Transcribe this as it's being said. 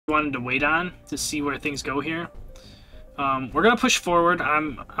wanted to wait on to see where things go here. We're gonna push forward.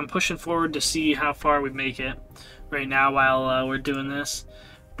 I'm pushing forward to see how far we make it right now while we're doing this.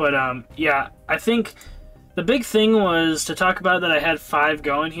 But yeah, I think the big thing was to talk about that I had 5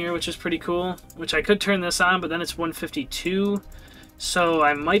 going here, which is pretty cool. Which I could turn this on, but then it's 152. So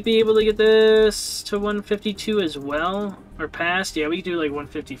I might be able to get this to 152 as well, or past. Yeah, we could do like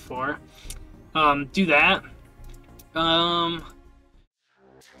 154. Do that.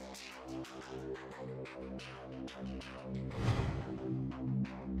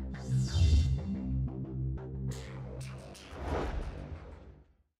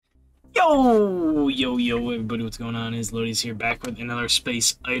 Yo, everybody, what's going on? It's Lodious here, back with another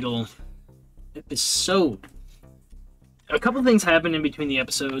Space Idol episode. A couple things happened in between the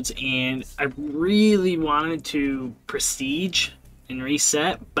episodes, and I really wanted to prestige and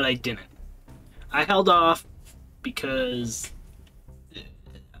reset, but I didn't. I held off because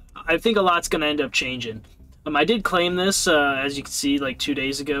I think a lot's going to end up changing. I did claim this, as you can see, like 2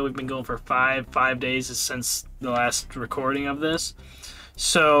 days ago. We've been going for five days since the last recording of this.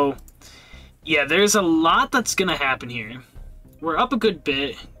 So yeah, there's a lot that's gonna happen here. We're up a good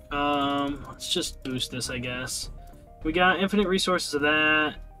bit. Let's just boost this, I guess. We got infinite resources of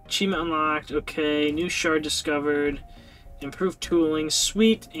that. Achievement unlocked. Okay, new shard discovered. Improved tooling.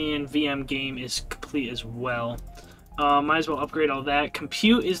 Sweet. And VM game is complete as well. Might as well upgrade all that.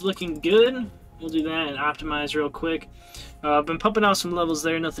 Compute is looking good. We'll do that and optimize real quick. I've been pumping out some levels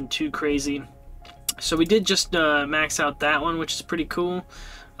there, nothing too crazy. So we did just max out that one, which is pretty cool.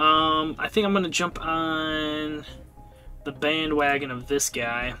 I think I'm going to jump on the bandwagon of this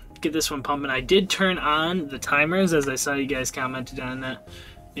guy. Get this one pumping. I did turn on the timers, as I saw you guys commented on that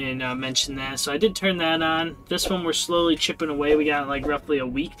and mentioned that. So I did turn that on. This one we're slowly chipping away. We got like roughly a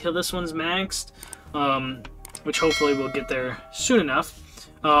week till this one's maxed, which hopefully we'll get there soon enough.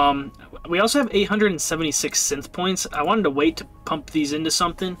 We also have 876 synth points. I wanted to wait to pump these into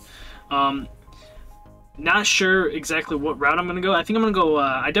something. Not sure exactly what route I'm going to go. I think I'm going to go,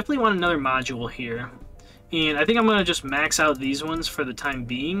 I definitely want another module here. And I think I'm going to just max out these ones for the time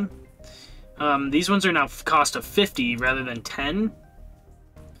being. These ones are now cost of 50 rather than 10.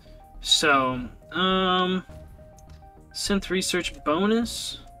 So, synth research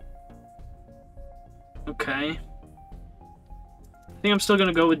bonus. Okay. I think I'm still going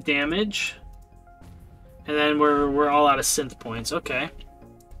to go with damage. And then we're all out of synth points. Okay.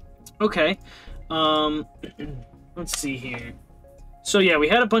 Okay. Let's see here. So yeah, we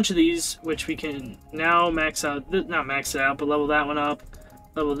had a bunch of these, which we can now max out. Not max it out, but level that one up,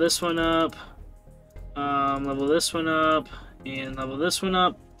 level this one up, level this one up, and level this one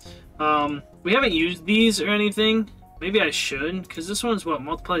up. We haven't used these or anything. Maybe I should, because this one's what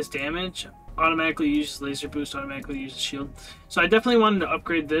multiplies damage, automatically uses laser boost, automatically uses shield. So I definitely wanted to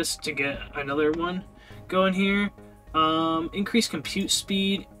upgrade this to get another one going here. Increase compute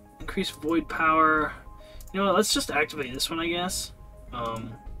speed. Increase void power. You know what, let's just activate this one, I guess.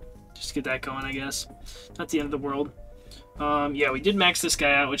 Just get that going, I guess. Not the end of the world. Yeah, we did max this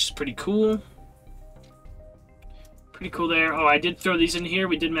guy out, which is pretty cool. Pretty cool there. Oh, I did throw these in here.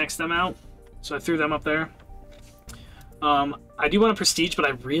 We did max them out. So I threw them up there. I do want to prestige, but I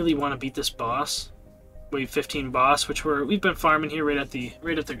really want to beat this boss. Wave 15 boss, which we've been farming here right at the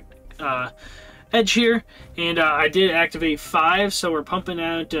edge here, and I did activate 5, so we're pumping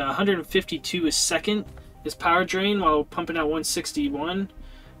out 152 a second is power drain while pumping out 161.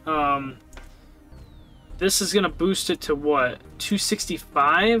 This is gonna boost it to what,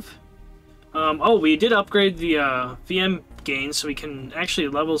 265? Oh, we did upgrade the VM gain, so we can actually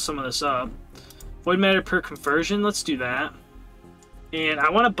level some of this up. Void matter per conversion, let's do that. And I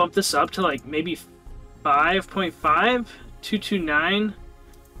want to bump this up to like maybe 5.5, 229.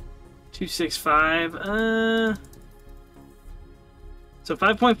 265, so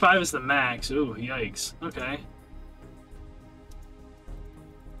 5.5 is the max. Ooh, yikes. Okay.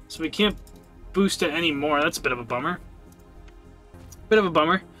 So we can't boost it anymore. That's a bit of a bummer. Bit of a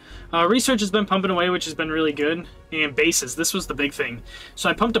bummer. Research has been pumping away, which has been really good. And bases, this was the big thing. So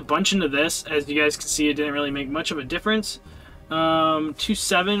I pumped a bunch into this. As you guys can see, it didn't really make much of a difference.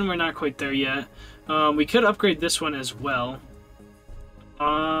 2.7, we're not quite there yet. We could upgrade this one as well.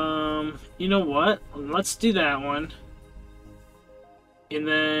 You know what? Let's do that one. And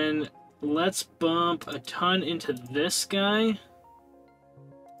then let's bump a ton into this guy.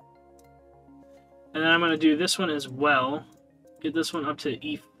 And then I'm going to do this one as well. Get this one up to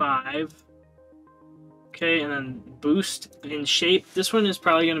E5. Okay, and then boost in shape. This one is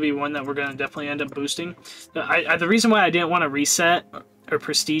probably going to be one that we're going to definitely end up boosting. The reason why I didn't want to reset or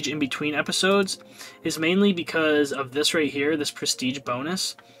prestige in between episodes is mainly because of this right here, this prestige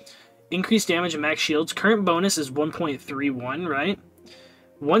bonus. Increased damage and max shields. Current bonus is 1.31, right?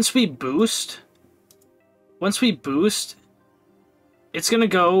 Once we boost, it's gonna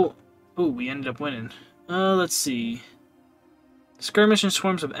go. Oh, we ended up winning. Let's see. Skirmish and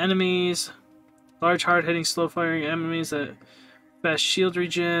swarms of enemies. Large, hard-hitting, slow-firing enemies that fast shield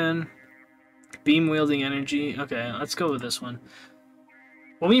regen. Beam-wielding energy. Okay, let's go with this one.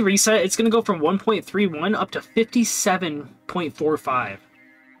 When we reset, it's going to go from 1.31 up to 57.45,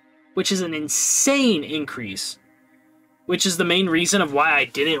 which is an insane increase, which is the main reason of why I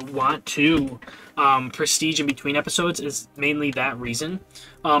didn't want to prestige in between episodes, is mainly that reason.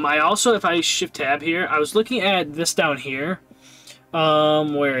 I also, if I shift tab here, I was looking at this down here.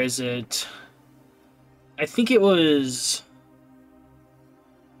 Where is it? I think it was...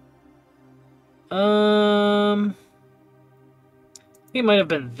 I think it might have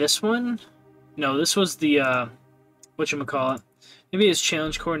been this one. No, this was the, whatchamacallit. Maybe it's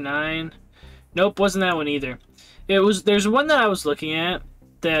Challenge Core 9. Nope, wasn't that one either. There's one that I was looking at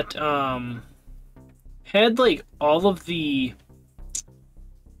that, had, like, all of the,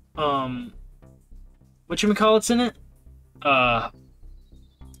 whatchamacallit's in it?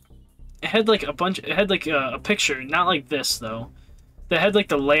 It had, like, a picture, not like this, though. That had, like,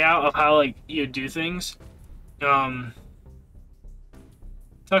 the layout of how, like, you do things. Talks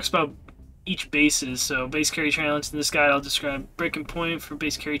about each bases. So, base carry challenge. In this guide, I'll describe breaking point for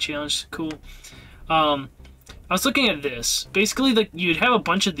base carry challenge. Cool. I was looking at this. Basically, like, you'd have a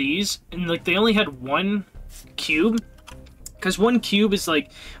bunch of these, and, like, they only had one cube. Because one cube is,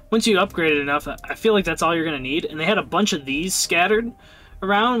 like, once you upgrade it enough, I feel like that's all you're going to need. And they had a bunch of these scattered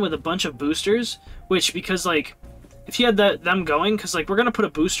around with a bunch of boosters. Which, because, like, if you had them going, because, like, we're going to put a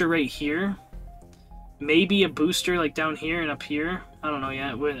booster right here. Maybe a booster, like, down here and up here. I don't know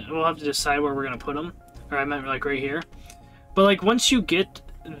yet. We'll have to decide where we're going to put them. Or I meant, like, right here. But, like, once you get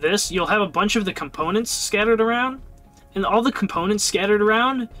this, you'll have a bunch of the components scattered around. And all the components scattered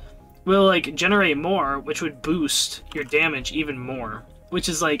around will, like, generate more, which would boost your damage even more. Which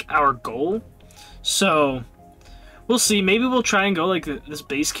is, like, our goal. So... we'll see. Maybe we'll try and go like this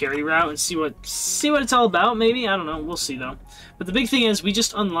base carry route and see what it's all about. Maybe, I don't know. We'll see though. But the big thing is we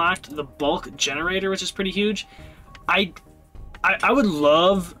just unlocked the bulk generator, which is pretty huge. I would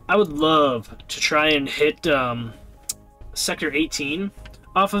love to try and hit sector 18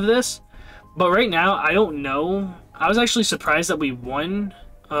 off of this, but right now I don't know. I was actually surprised that we won.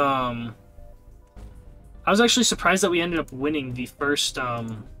 I was actually surprised that we ended up winning the first or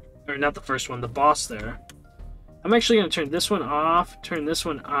not the first one, the boss there. I'm actually going to turn this one off, turn this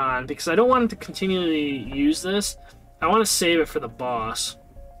one on, because I don't want to continually use this. I want to save it for the boss.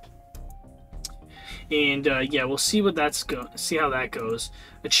 And yeah, we'll see what see how that goes.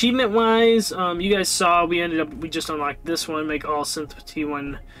 Achievement-wise, you guys saw we just unlocked this one, make all Synth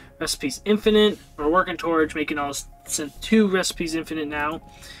T1 recipes infinite. We're working towards making all Synth 2 recipes infinite now.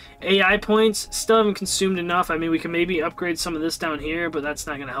 AI points, still haven't consumed enough. I mean, we can maybe upgrade some of this down here, but that's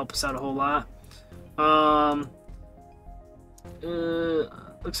not going to help us out a whole lot.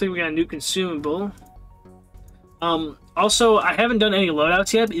 Looks like we got a new consumable. Also, I haven't done any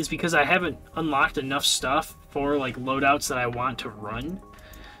loadouts yet, is because I haven't unlocked enough stuff for, like, loadouts that I want to run.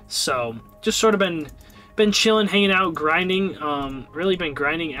 So, just sort of been chilling, hanging out, grinding. Really been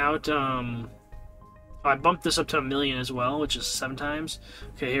grinding out. I bumped this up to 1 million as well, which is 7 times.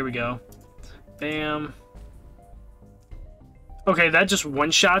 Okay, here we go. Bam. Okay, that just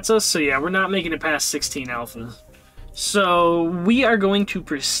one-shots us, so yeah, we're not making it past 16 alphas. So, we are going to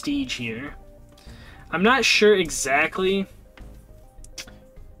prestige here. I'm not sure exactly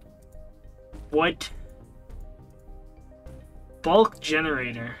what bulk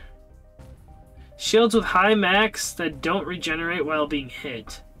generator. Shields with high max that don't regenerate while being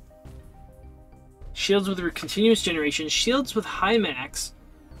hit. Shields with continuous generation. Shields with high max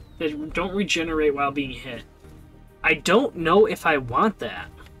that don't regenerate while being hit. I don't know if I want that.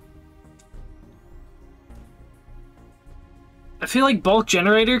 I feel like bulk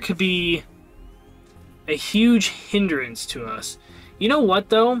generator could be a huge hindrance to us. You know what,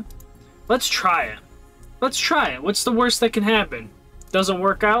 though? Let's try it. Let's try it. What's the worst that can happen? Doesn't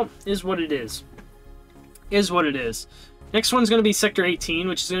work out? Is what it is. Is what it is. Next one's going to be Sector 18,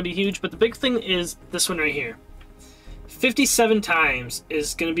 which is going to be huge, but the big thing is this one right here. 57 times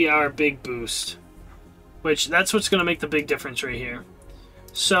is going to be our big boost, which that's what's going to make the big difference right here.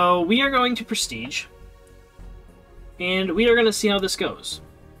 So we are going to Prestige, and we are going to see how this goes.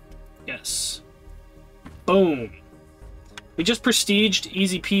 Yes. Boom. We just prestiged,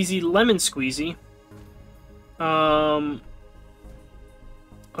 easy peasy, lemon squeezy.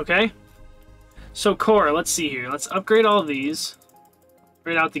 Okay. So core, let's see here. Let's upgrade all of these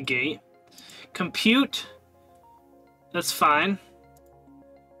right out the gate. Compute, that's fine.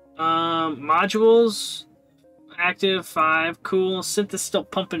 Modules, active 5, cool. Synth is still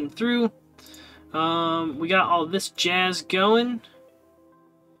pumping through. We got all this jazz going.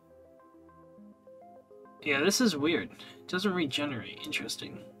 Yeah, this is weird. It doesn't regenerate.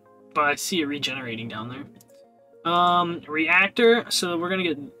 Interesting. But I see it regenerating down there. Reactor, so we're gonna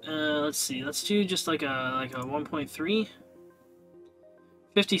get, let's see, let's do just like a 1.3.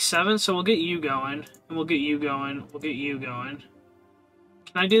 57, so we'll get you going, and we'll get you going, we'll get you going.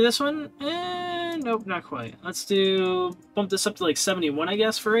 Can I do this one? Nope, not quite. Let's bump this up to like 71, I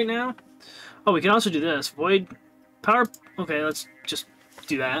guess, for right now. Oh, we can also do this. Void power, okay, let's just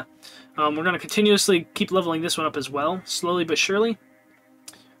do that. We're gonna continuously keep leveling this one up as well, slowly but surely.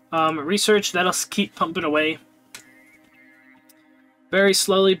 Research, that'll keep pumping away. Very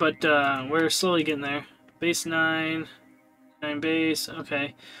slowly, but we're slowly getting there. Base 9 base,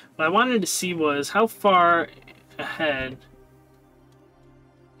 okay. What I wanted to see was how far ahead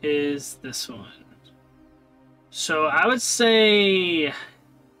is this one. So I would say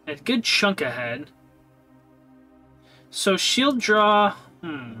a good chunk ahead. So shield draw,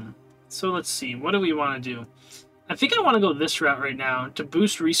 so let's see, what do we want to do? I think I want to go this route right now to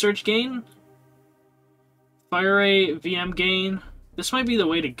boost research gain. Fire rate, VM gain. This might be the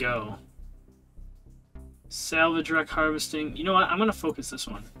way to go. Salvage wreck harvesting. You know what? I'm going to focus this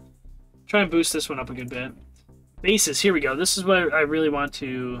one. Try and boost this one up a good bit. Bases. Here we go. This is what I really want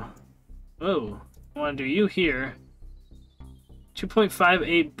to... Oh. I want to do you here.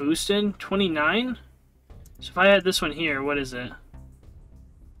 2.58 boosted. 29. So if I had this one here, what is it?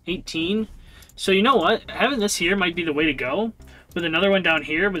 18. So you know what? Having this here might be the way to go. With another one down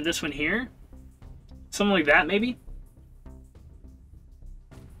here, with this one here. Something like that, maybe.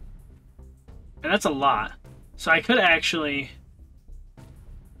 And that's a lot. So I could actually...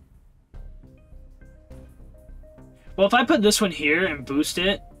 Well, if I put this one here and boost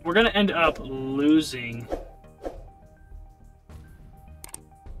it, we're going to end up losing.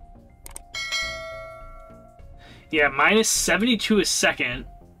 Yeah, minus 72 a second.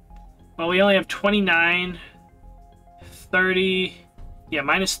 Well, we only have 29, 30. Yeah,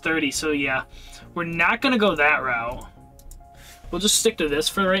 minus 30. So yeah, we're not going to go that route. We'll just stick to this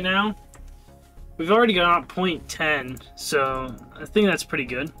for right now. We've already got up 0.10, so I think that's pretty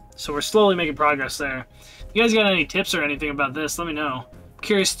good. So we're slowly making progress there. If you guys got any tips or anything about this, let me know. I'm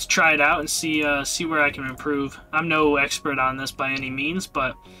curious to try it out and see where I can improve. I'm no expert on this by any means,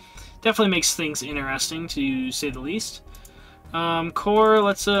 but definitely makes things interesting to say the least. Core,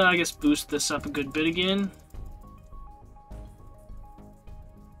 let's I guess boost this up a good bit again.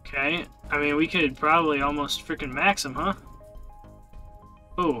 Okay, I mean we could probably almost freaking max him, huh?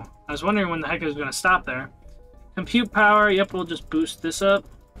 Oh, I was wondering when the heck it was going to stop there. Compute power, yep, we'll just boost this up.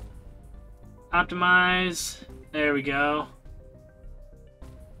 Optimize, there we go.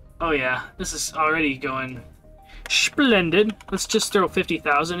 Oh yeah, this is already going splendid. Let's just throw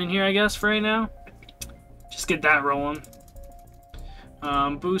 50,000 in here, I guess, for right now. Just get that rolling.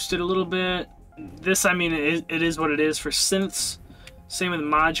 Boost it a little bit. This, I mean, it is what it is for synths. Same with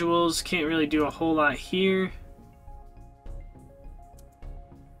modules, can't really do a whole lot here.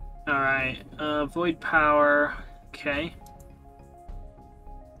 Alright, void power, okay.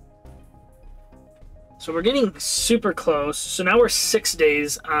 So we're getting super close. So now we're 6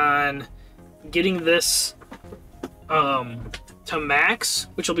 days on getting this to max,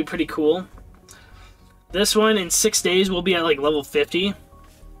 which will be pretty cool. This one in 6 days we'll be at like level 50.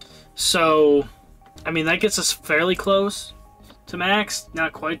 So, I mean, that gets us fairly close to max.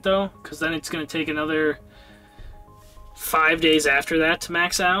 Not quite though, because then it's going to take another 5 days after that to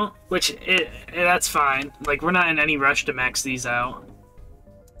max out, which that's fine. Like, we're not in any rush to max these out.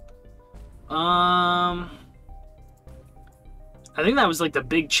 I think that was like the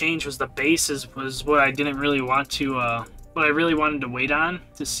big change, was the bases was what I didn't really want to what I really wanted to wait on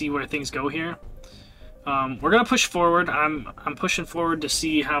to see where things go here. We're gonna push forward. I'm pushing forward to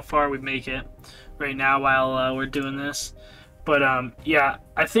see how far we make it right now while we're doing this. But yeah,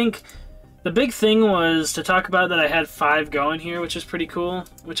 I think the big thing was to talk about that I had 5 going here, which is pretty cool.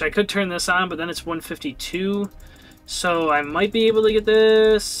 Which I could turn this on, but then it's 152. So I might be able to get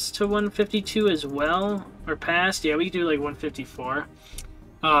this to 152 as well, or past. Yeah, we could do like 154.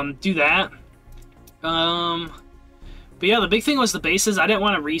 Do that. But yeah, the big thing was the bases. I didn't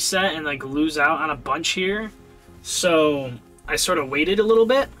want to reset and like lose out on a bunch here, so I sort of waited a little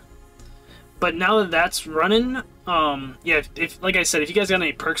bit. But now that that's running, yeah, if like I said, if you guys got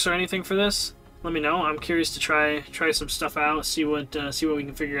any perks or anything for this, let me know. I'm curious to try some stuff out, see what we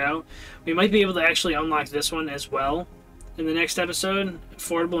can figure out. We might be able to actually unlock this one as well in the next episode.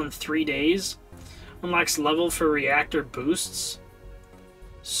 Affordable in 3 days. Unlocks level for reactor boosts.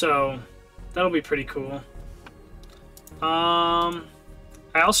 So that'll be pretty cool. I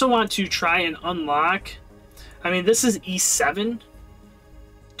also want to try and unlock. I mean, this is E7.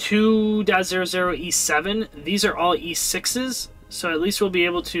 2.00 E7. These are all E6s. So at least we'll be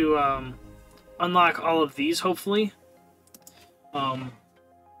able to unlock all of these, hopefully. I'll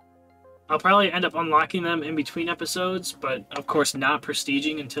probably end up unlocking them in between episodes, but of course not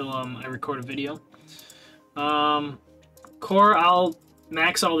prestiging until I record a video. Core, I'll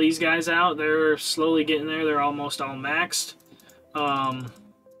max all these guys out. They're slowly getting there. They're almost all maxed.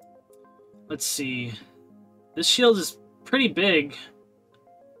 Let's see. This shield is pretty big.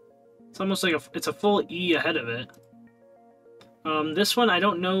 It's almost like it's a full E ahead of it. This one, I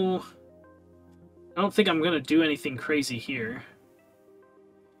don't know. I don't think I'm going to do anything crazy here.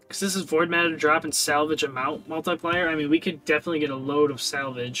 Because this is void matter drop and salvage amount multiplier. I mean, we could definitely get a load of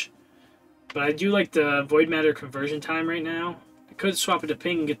salvage. But I do like the void matter conversion time right now. I could swap it to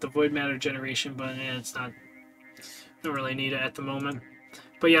ping and get the void matter generation, but yeah, it's not. Don't really need it at the moment.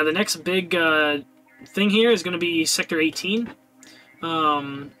 But yeah, the next big thing here is going to be Sector 18.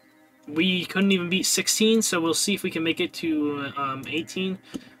 We couldn't even beat 16, so we'll see if we can make it to 18.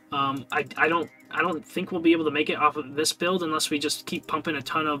 I don't think we'll be able to make it off of this build unless we just keep pumping a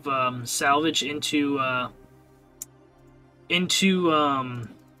ton of salvage into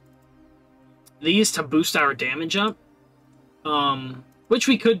these to boost our damage up, which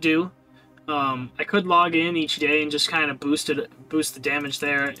we could do. I could log in each day and just kind of boost the damage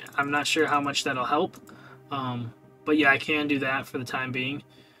there. I'm not sure how much that'll help, but yeah, I can do that for the time being.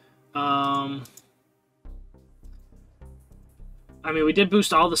 I mean, we did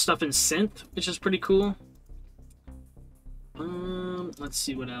boost all the stuff in synth, which is pretty cool. Let's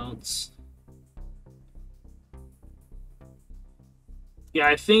see what else. Yeah,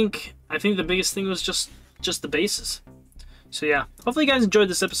 I think the biggest thing was just the bases. So yeah, hopefully you guys enjoyed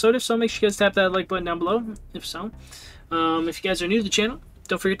this episode. If so, make sure you guys tap that like button down below. If so, if you guys are new to the channel,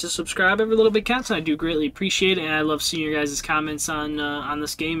 don't forget to subscribe. Every little bit counts, and I do greatly appreciate it. And I love seeing your guys' comments on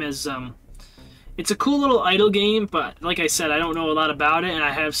this game, as it's a cool little idle game. But like I said, I don't know a lot about it, and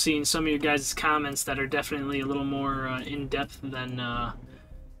I have seen some of your guys' comments that are definitely a little more in depth than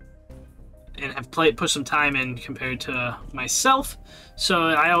and have put some time in compared to myself. So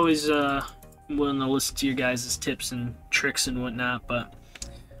I always willing to listen to your guys' tips and tricks and whatnot. But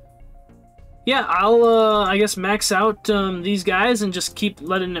yeah, I'll I guess max out these guys and just keep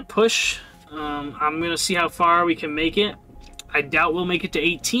letting it push. I'm gonna see how far we can make it. I doubt we'll make it to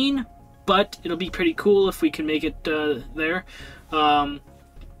 18, but it'll be pretty cool if we can make it there.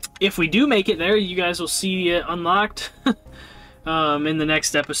 If we do make it there, you guys will see it unlocked in the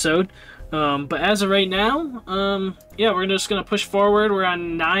next episode. But as of right now, yeah, we're just gonna push forward. We're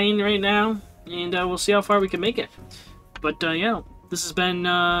on 9 right now, and we'll see how far we can make it. But yeah, this has been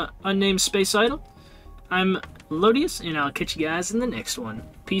Unnamed Space Idol. I'm Lodious, and I'll catch you guys in the next one.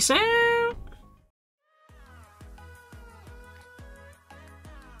 Peace out!